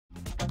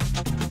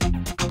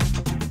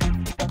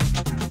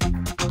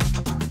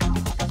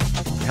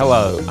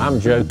Hello,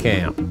 I'm Joe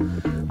Camp.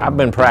 I've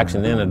been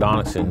practicing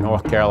endodontics in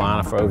North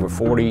Carolina for over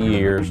 40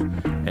 years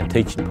and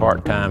teaching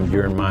part-time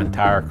during my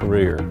entire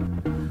career.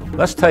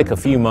 Let's take a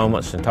few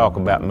moments and talk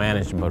about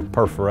management of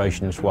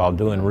perforations while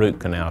doing root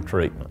canal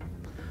treatment.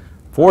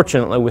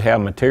 Fortunately, we have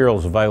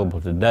materials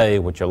available today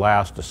which allow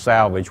us to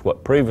salvage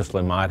what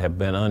previously might have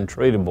been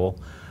untreatable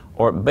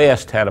or at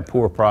best had a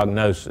poor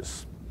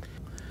prognosis.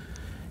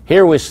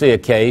 Here we see a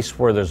case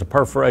where there's a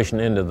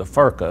perforation into the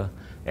furca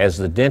as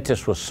the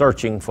dentist was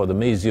searching for the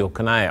mesial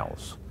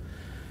canals.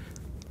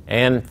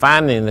 And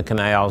finding the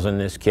canals in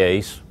this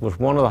case was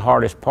one of the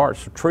hardest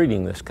parts of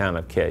treating this kind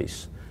of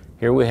case.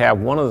 Here we have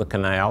one of the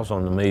canals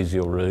on the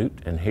mesial root,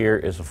 and here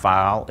is a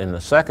file in the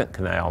second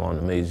canal on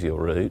the mesial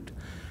root.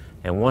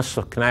 And once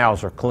the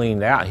canals are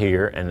cleaned out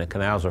here and the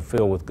canals are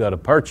filled with gutta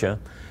percha,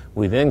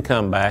 we then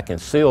come back and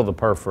seal the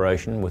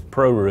perforation with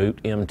ProRoot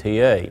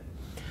MTA.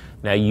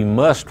 Now you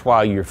must,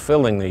 while you're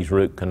filling these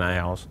root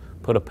canals,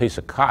 put a piece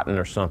of cotton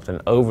or something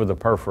over the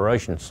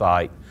perforation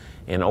site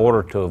in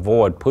order to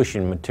avoid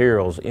pushing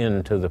materials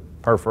into the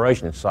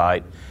perforation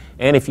site.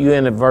 And if you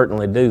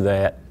inadvertently do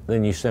that,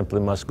 then you simply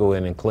must go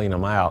in and clean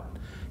them out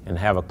and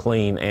have a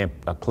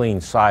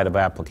clean site of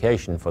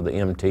application for the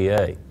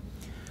MTA.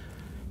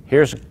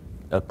 Here's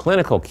a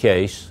clinical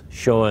case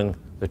showing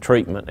the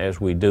treatment as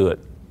we do it.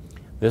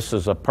 This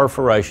is a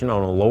perforation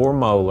on a lower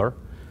molar,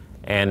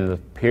 and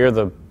here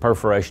the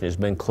perforation has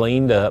been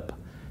cleaned up,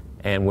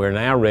 and we're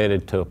now ready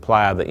to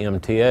apply the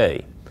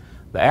MTA.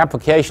 The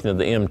application of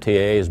the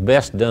MTA is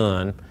best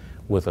done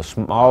with a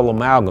small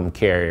amalgam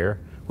carrier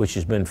which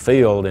has been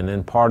filled, and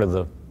then part of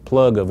the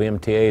plug of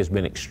MTA has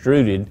been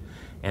extruded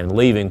and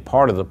leaving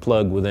part of the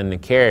plug within the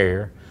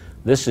carrier.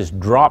 This is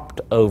dropped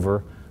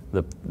over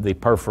the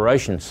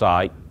perforation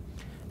site,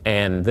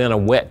 and then a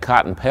wet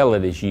cotton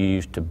pellet is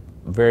used to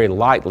very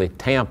lightly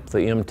tamp the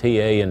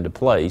MTA into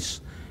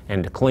place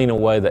and to clean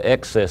away the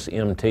excess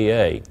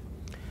MTA.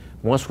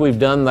 Once we've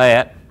done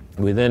that,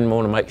 we then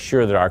want to make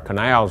sure that our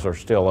canals are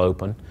still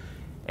open,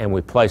 and we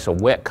place a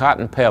wet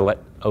cotton pellet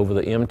over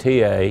the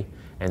MTA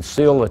and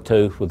seal the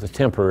tooth with a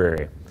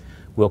temporary.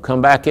 We'll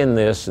come back in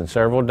this in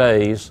several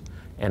days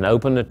and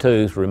open the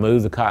tooth,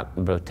 remove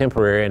the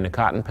temporary and the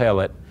cotton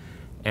pellet,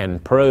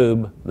 and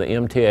probe the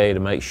MTA to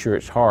make sure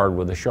it's hard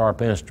with a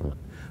sharp instrument.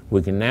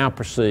 We can now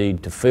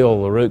proceed to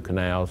fill the root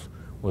canals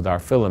with our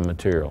filling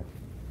material.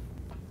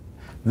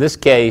 This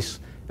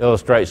case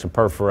illustrates a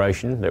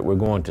perforation that we're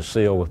going to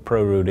seal with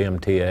ProRoot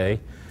MTA.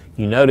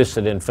 You notice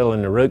that in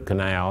filling the root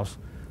canals,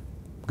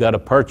 gutta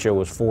percha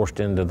was forced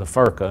into the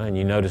furca, and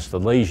you notice the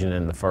lesion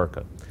in the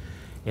furca.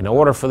 In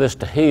order for this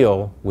to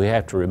heal, we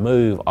have to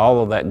remove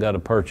all of that gutta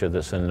percha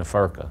that's in the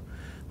furca.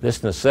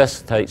 This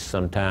necessitates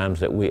sometimes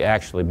that we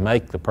actually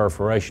make the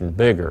perforation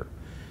bigger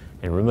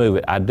and remove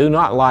it. I do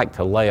not like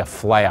to lay a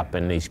flap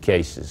in these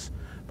cases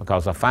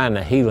because I find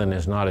the healing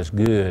is not as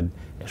good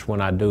as when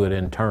I do it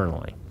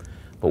internally.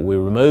 But we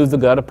remove the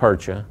gutta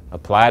percha,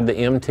 applied the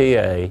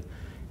MTA,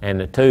 and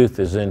the tooth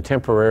is then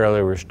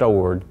temporarily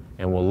restored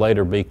and will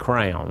later be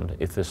crowned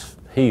if this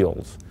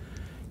heals.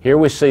 Here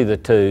we see the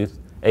tooth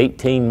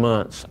 18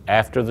 months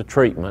after the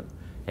treatment,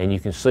 and you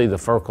can see the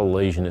furcal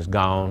lesion is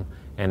gone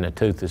and the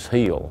tooth is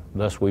healed.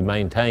 Thus we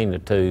maintain the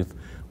tooth,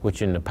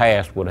 which in the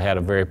past would have had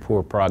a very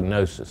poor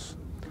prognosis.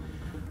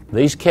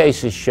 These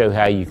cases show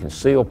how you can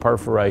seal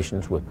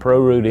perforations with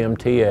ProRoot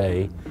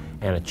MTA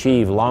and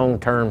achieve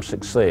long-term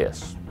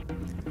success.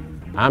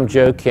 I'm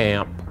Joe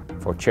Camp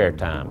for Chair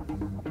Time.